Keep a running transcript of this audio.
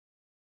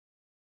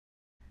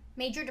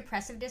Major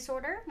depressive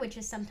disorder, which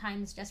is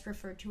sometimes just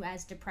referred to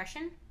as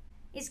depression,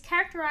 is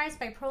characterized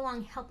by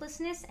prolonged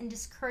helplessness and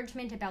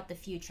discouragement about the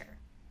future.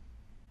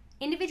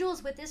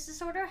 Individuals with this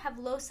disorder have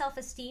low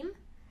self-esteem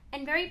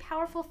and very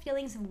powerful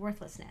feelings of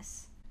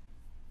worthlessness.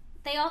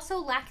 They also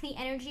lack the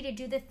energy to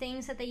do the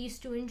things that they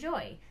used to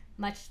enjoy,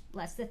 much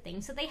less the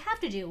things that they have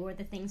to do or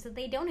the things that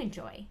they don't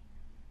enjoy.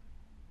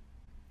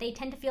 They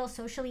tend to feel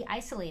socially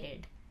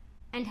isolated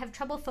and have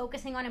trouble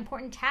focusing on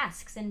important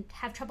tasks and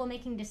have trouble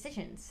making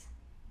decisions.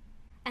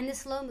 And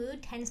this low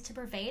mood tends to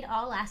pervade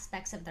all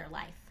aspects of their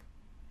life.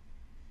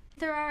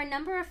 There are a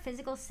number of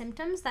physical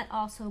symptoms that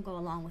also go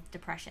along with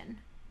depression.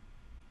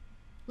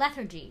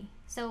 Lethargy,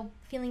 so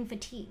feeling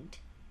fatigued.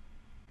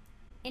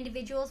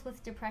 Individuals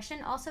with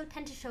depression also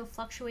tend to show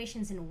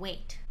fluctuations in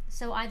weight,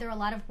 so either a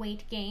lot of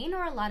weight gain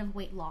or a lot of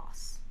weight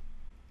loss.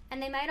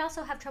 And they might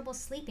also have trouble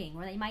sleeping,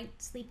 or they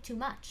might sleep too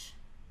much.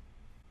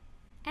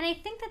 And I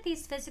think that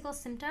these physical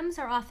symptoms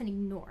are often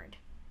ignored,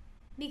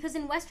 because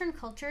in Western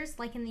cultures,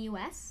 like in the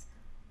US,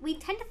 we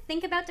tend to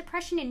think about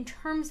depression in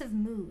terms of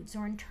moods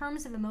or in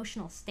terms of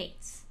emotional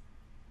states.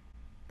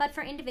 But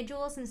for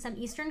individuals in some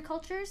Eastern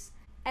cultures,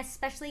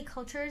 especially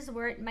cultures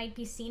where it might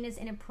be seen as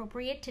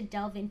inappropriate to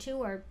delve into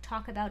or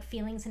talk about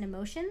feelings and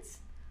emotions,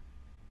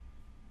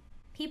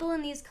 people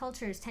in these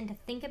cultures tend to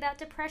think about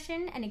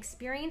depression and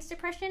experience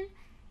depression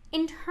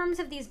in terms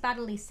of these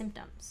bodily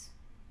symptoms.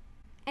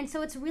 And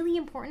so it's really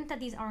important that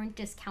these aren't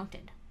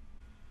discounted.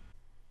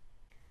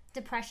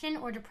 Depression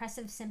or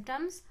depressive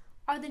symptoms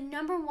are the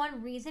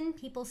 #1 reason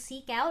people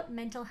seek out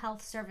mental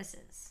health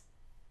services.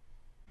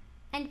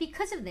 And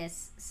because of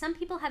this, some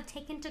people have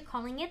taken to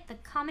calling it the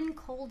common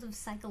cold of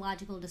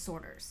psychological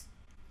disorders.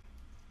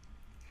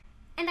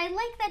 And I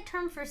like that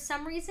term for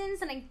some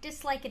reasons, and I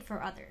dislike it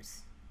for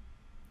others.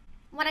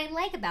 What I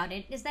like about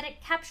it is that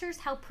it captures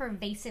how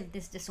pervasive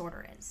this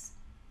disorder is.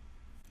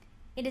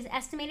 It is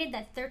estimated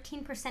that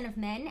 13% of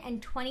men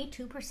and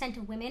 22%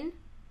 of women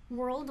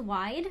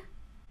worldwide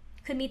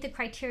could meet the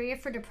criteria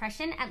for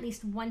depression at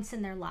least once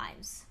in their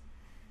lives.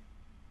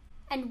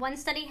 And one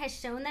study has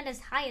shown that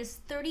as high as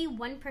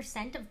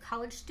 31% of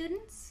college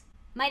students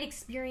might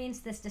experience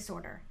this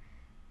disorder.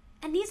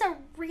 And these are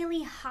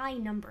really high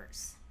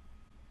numbers.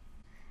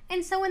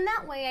 And so in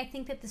that way, I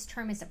think that this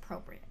term is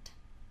appropriate.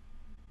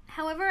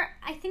 However,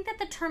 I think that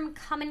the term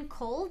common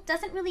cold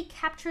doesn't really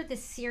capture the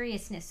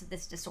seriousness of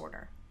this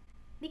disorder.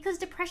 Because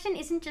depression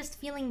isn't just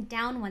feeling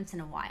down once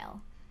in a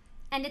while.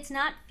 And it's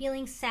not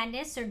feeling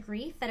sadness or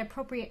grief at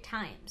appropriate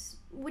times,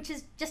 which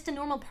is just a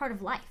normal part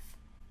of life.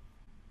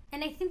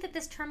 And I think that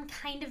this term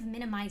kind of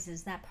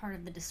minimizes that part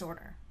of the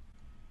disorder.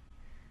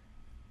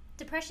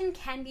 Depression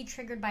can be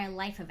triggered by a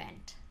life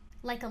event,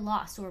 like a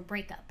loss or a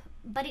breakup,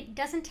 but it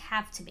doesn't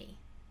have to be.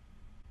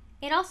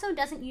 It also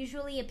doesn't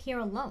usually appear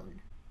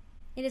alone.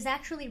 It is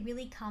actually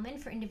really common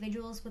for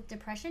individuals with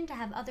depression to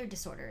have other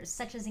disorders,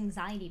 such as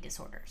anxiety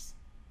disorders.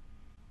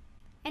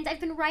 And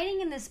I've been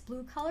writing in this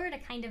blue color to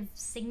kind of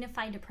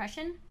signify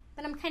depression,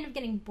 but I'm kind of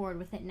getting bored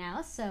with it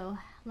now, so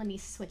let me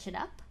switch it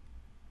up.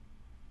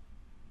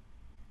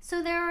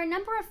 So there are a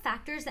number of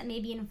factors that may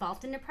be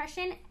involved in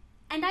depression,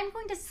 and I'm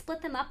going to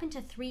split them up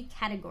into 3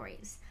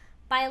 categories: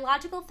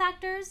 biological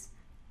factors,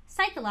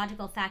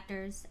 psychological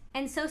factors,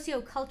 and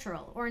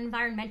sociocultural or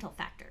environmental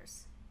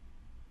factors.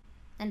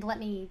 And let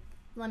me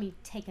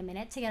take a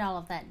minute to get all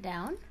of that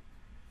down.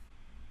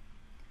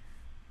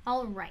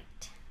 All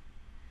right.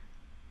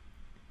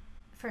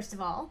 First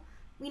of all,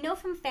 we know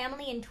from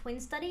family and twin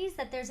studies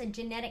that there's a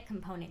genetic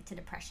component to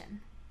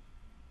depression.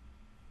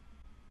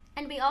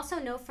 And we also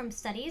know from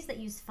studies that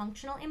use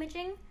functional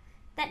imaging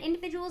that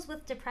individuals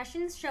with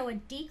depression show a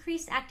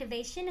decreased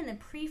activation in the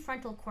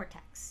prefrontal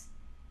cortex.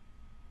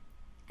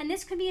 And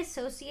this could be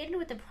associated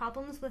with the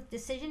problems with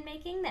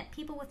decision-making that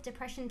people with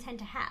depression tend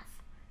to have,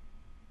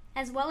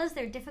 as well as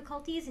their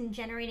difficulties in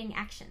generating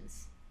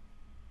actions.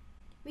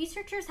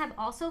 Researchers have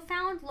also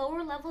found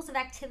lower levels of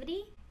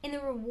activity in the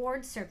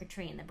reward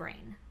circuitry in the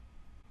brain.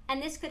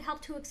 And this could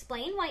help to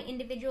explain why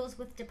individuals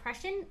with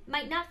depression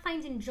might not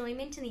find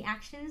enjoyment in the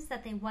actions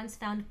that they once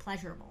found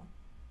pleasurable.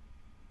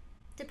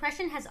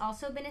 Depression has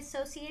also been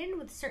associated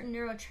with certain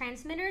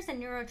neurotransmitters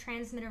and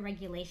neurotransmitter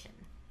regulation.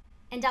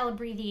 And I'll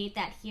abbreviate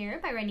that here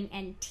by writing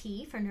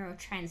NT for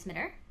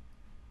neurotransmitter.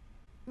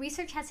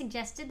 Research has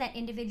suggested that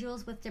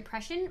individuals with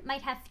depression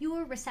might have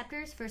fewer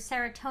receptors for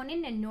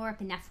serotonin and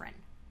norepinephrine.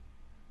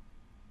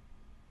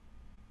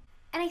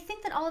 And I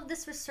think that all of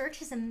this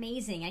research is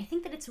amazing. I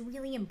think that it's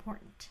really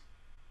important.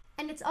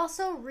 And it's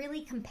also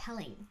really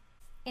compelling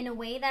in a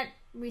way that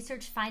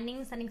research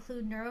findings that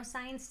include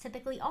neuroscience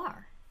typically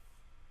are.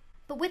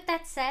 But with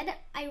that said,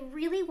 I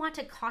really want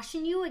to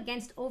caution you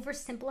against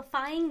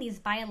oversimplifying these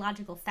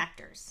biological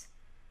factors.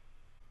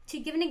 To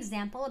give an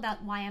example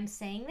about why I'm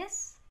saying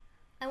this,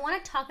 I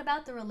want to talk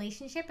about the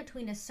relationship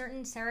between a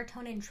certain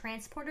serotonin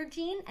transporter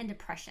gene and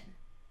depression.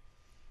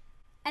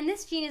 And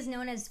this gene is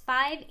known as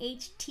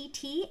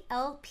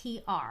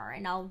 5-HTT-LPR,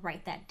 and I'll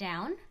write that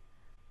down.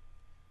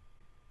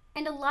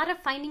 And a lot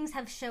of findings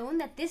have shown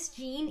that this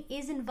gene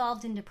is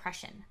involved in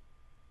depression.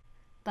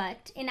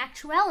 But in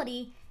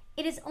actuality,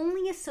 It is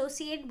only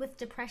associated with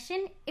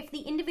depression if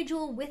the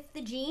individual with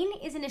the gene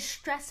is in a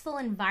stressful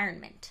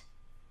environment.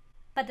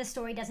 But the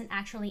story doesn't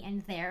actually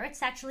end there.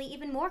 It's actually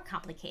even more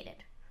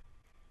complicated.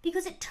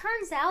 Because it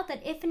turns out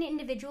that if an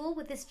individual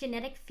with this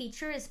genetic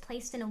feature is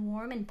placed in a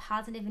warm and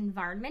positive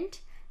environment,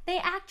 they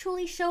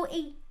actually show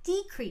a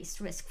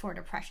decreased risk for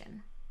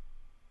depression.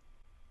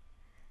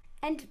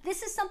 And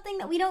this is something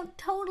that we don't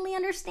totally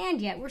understand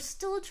yet. We're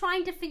still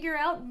trying to figure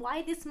out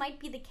why this might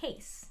be the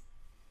case.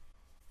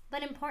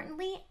 But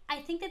importantly,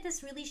 I think that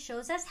this really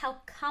shows us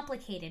how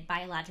complicated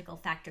biological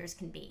factors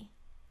can be.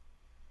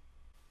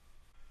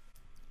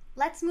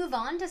 Let's move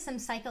on to some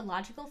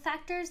psychological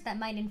factors that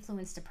might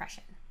influence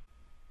depression.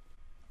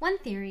 One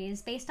theory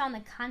is based on the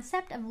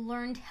concept of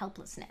learned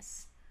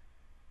helplessness.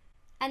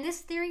 And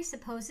this theory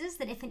supposes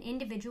that if an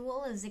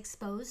individual is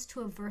exposed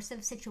to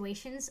aversive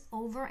situations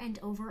over and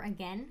over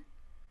again,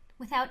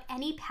 without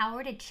any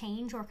power to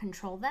change or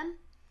control them,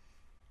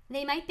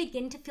 they might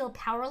begin to feel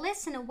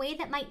powerless in a way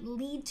that might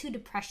lead to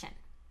depression.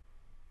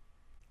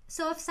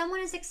 So if someone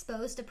is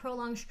exposed to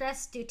prolonged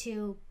stress due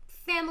to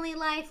family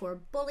life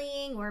or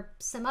bullying or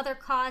some other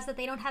cause that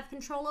they don't have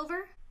control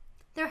over,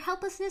 their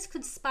helplessness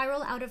could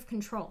spiral out of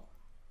control.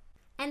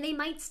 And they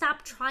might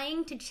stop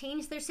trying to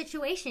change their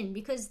situation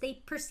because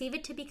they perceive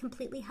it to be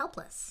completely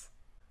helpless.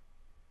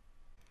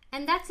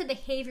 And that's a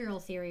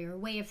behavioral theory or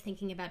way of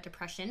thinking about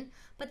depression,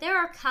 but there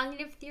are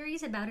cognitive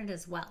theories about it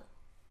as well.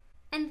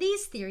 And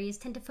these theories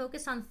tend to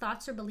focus on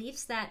thoughts or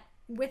beliefs that,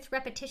 with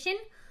repetition,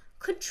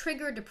 could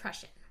trigger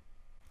depression.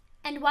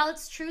 And while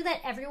it's true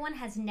that everyone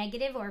has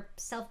negative or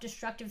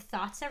self-destructive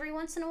thoughts every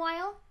once in a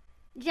while,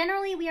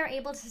 generally we are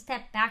able to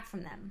step back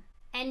from them,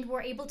 and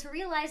we're able to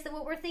realize that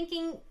what we're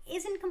thinking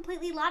isn't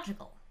completely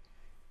logical.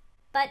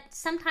 But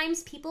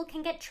sometimes people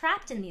can get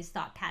trapped in these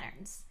thought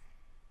patterns,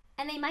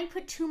 and they might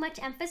put too much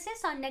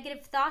emphasis on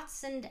negative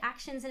thoughts and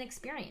actions and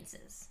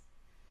experiences.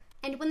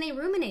 And when they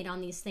ruminate on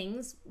these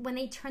things, when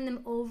they turn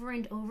them over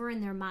and over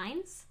in their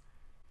minds,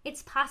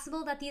 it's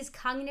possible that these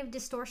cognitive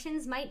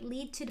distortions might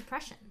lead to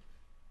depression.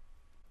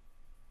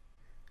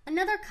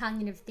 Another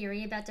cognitive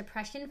theory about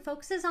depression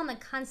focuses on the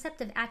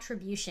concept of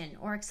attribution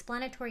or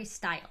explanatory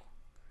style.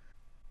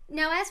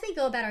 Now, as we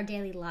go about our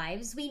daily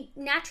lives, we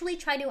naturally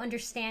try to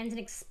understand and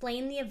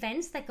explain the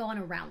events that go on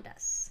around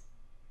us.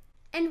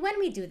 And when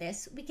we do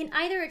this, we can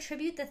either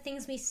attribute the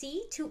things we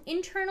see to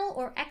internal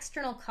or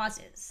external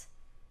causes.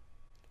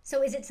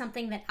 So is it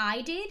something that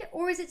I did,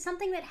 or is it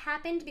something that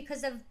happened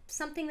because of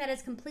something that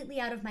is completely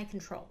out of my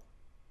control?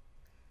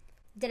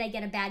 Did I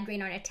get a bad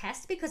grade on a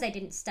test because I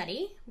didn't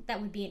study?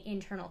 That would be an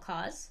internal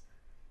cause.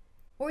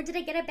 Or did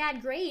I get a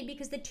bad grade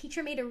because the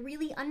teacher made a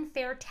really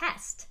unfair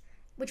test,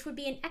 which would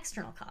be an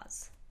external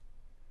cause?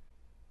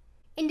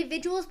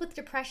 Individuals with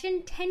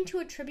depression tend to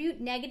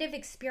attribute negative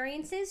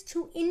experiences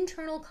to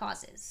internal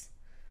causes.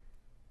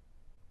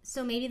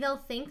 So maybe they'll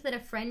think that a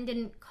friend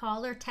didn't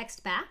call or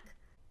text back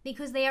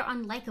because they are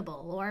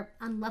unlikable or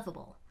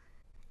unlovable,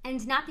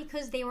 and not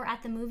because they were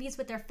at the movies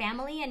with their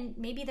family and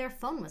maybe their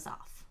phone was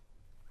off.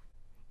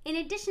 In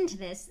addition to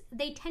this,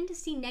 they tend to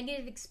see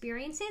negative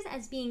experiences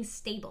as being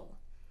stable,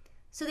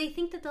 so they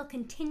think that they'll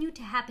continue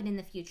to happen in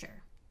the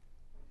future.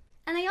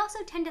 And they also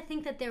tend to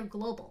think that they're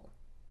global,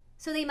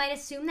 so they might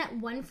assume that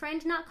one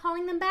friend not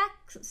calling them back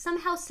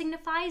somehow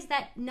signifies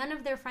that none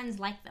of their friends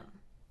like them.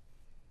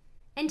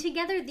 And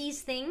together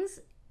these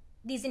things,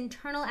 these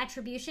internal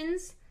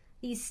attributions,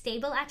 these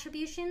stable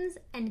attributions,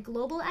 and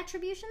global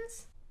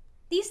attributions,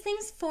 these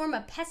things form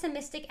a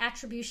pessimistic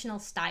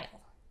attributional style.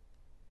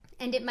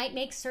 And it might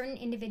make certain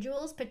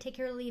individuals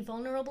particularly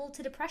vulnerable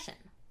to depression.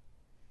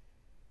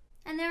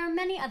 And there are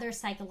many other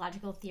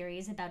psychological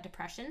theories about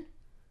depression,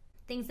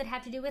 things that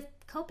have to do with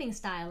coping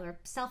style or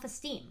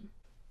self-esteem.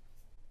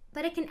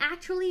 But it can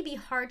actually be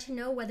hard to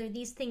know whether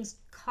these things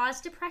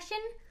cause depression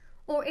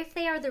or if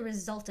they are the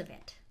result of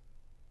it.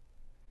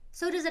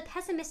 So does a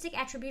pessimistic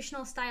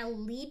attributional style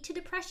lead to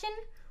depression,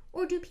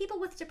 or do people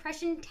with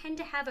depression tend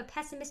to have a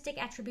pessimistic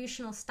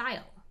attributional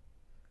style?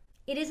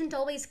 It isn't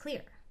always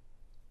clear.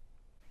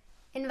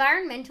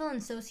 Environmental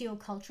and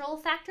sociocultural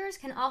factors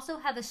can also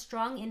have a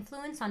strong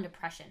influence on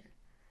depression.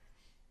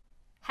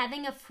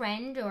 Having a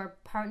friend or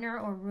partner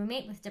or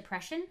roommate with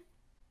depression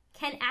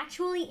can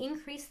actually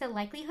increase the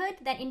likelihood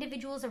that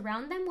individuals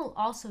around them will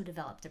also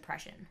develop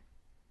depression.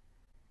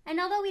 And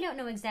although we don't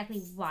know exactly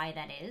why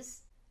that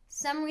is,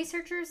 some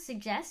researchers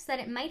suggest that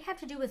it might have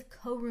to do with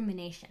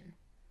co-rumination,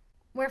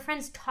 where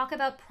friends talk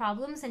about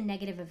problems and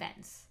negative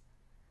events.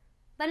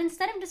 But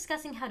instead of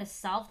discussing how to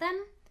solve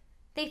them,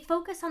 they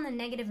focus on the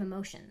negative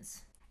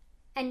emotions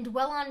and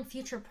dwell on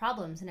future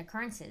problems and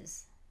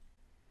occurrences.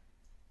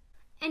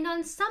 And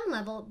on some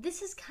level,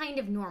 this is kind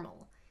of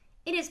normal.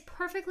 It is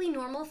perfectly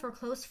normal for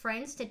close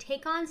friends to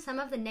take on some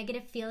of the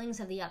negative feelings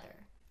of the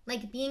other,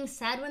 like being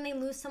sad when they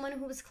lose someone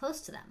who was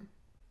close to them,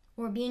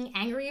 or being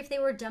angry if they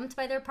were dumped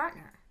by their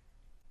partner.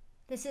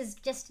 This is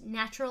just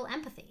natural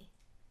empathy.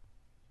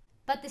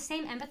 But the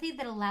same empathy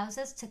that allows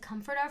us to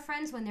comfort our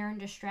friends when they're in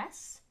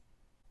distress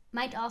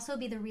might also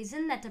be the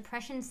reason that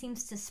depression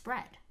seems to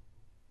spread.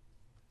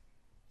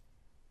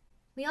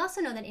 We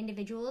also know that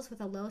individuals with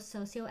a low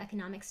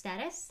socioeconomic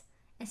status,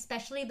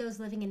 especially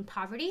those living in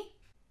poverty,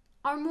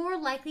 are more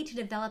likely to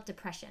develop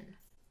depression,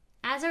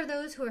 as are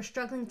those who are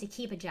struggling to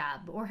keep a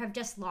job or have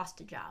just lost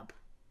a job.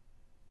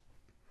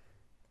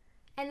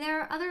 And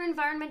there are other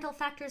environmental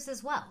factors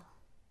as well.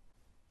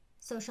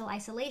 Social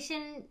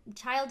isolation,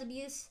 child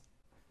abuse,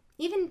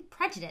 even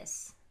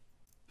prejudice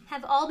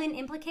have all been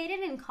implicated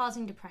in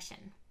causing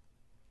depression.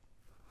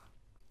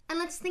 And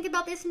let's think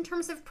about this in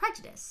terms of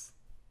prejudice.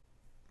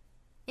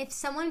 If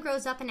someone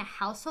grows up in a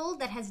household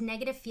that has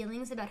negative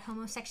feelings about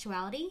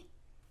homosexuality,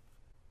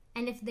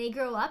 and if they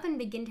grow up and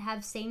begin to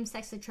have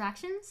same-sex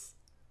attractions,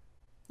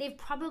 they've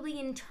probably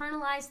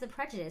internalized the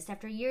prejudice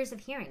after years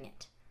of hearing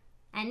it,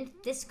 and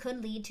this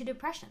could lead to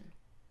depression.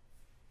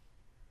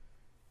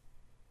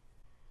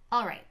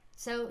 All right,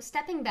 so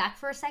stepping back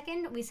for a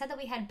second, we said that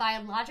we had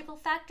biological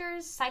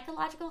factors,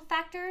 psychological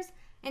factors,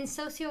 and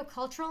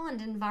sociocultural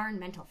and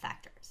environmental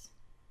factors.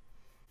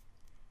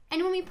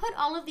 And when we put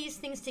all of these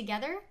things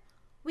together,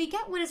 we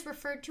get what is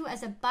referred to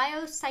as a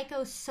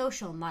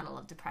biopsychosocial model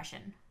of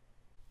depression.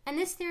 And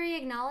this theory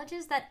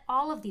acknowledges that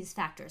all of these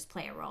factors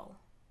play a role.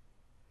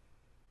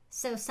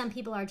 So some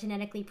people are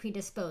genetically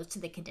predisposed to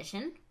the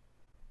condition,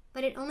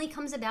 but it only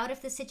comes about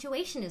if the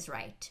situation is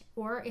right,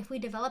 or if we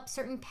develop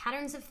certain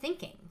patterns of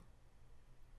thinking,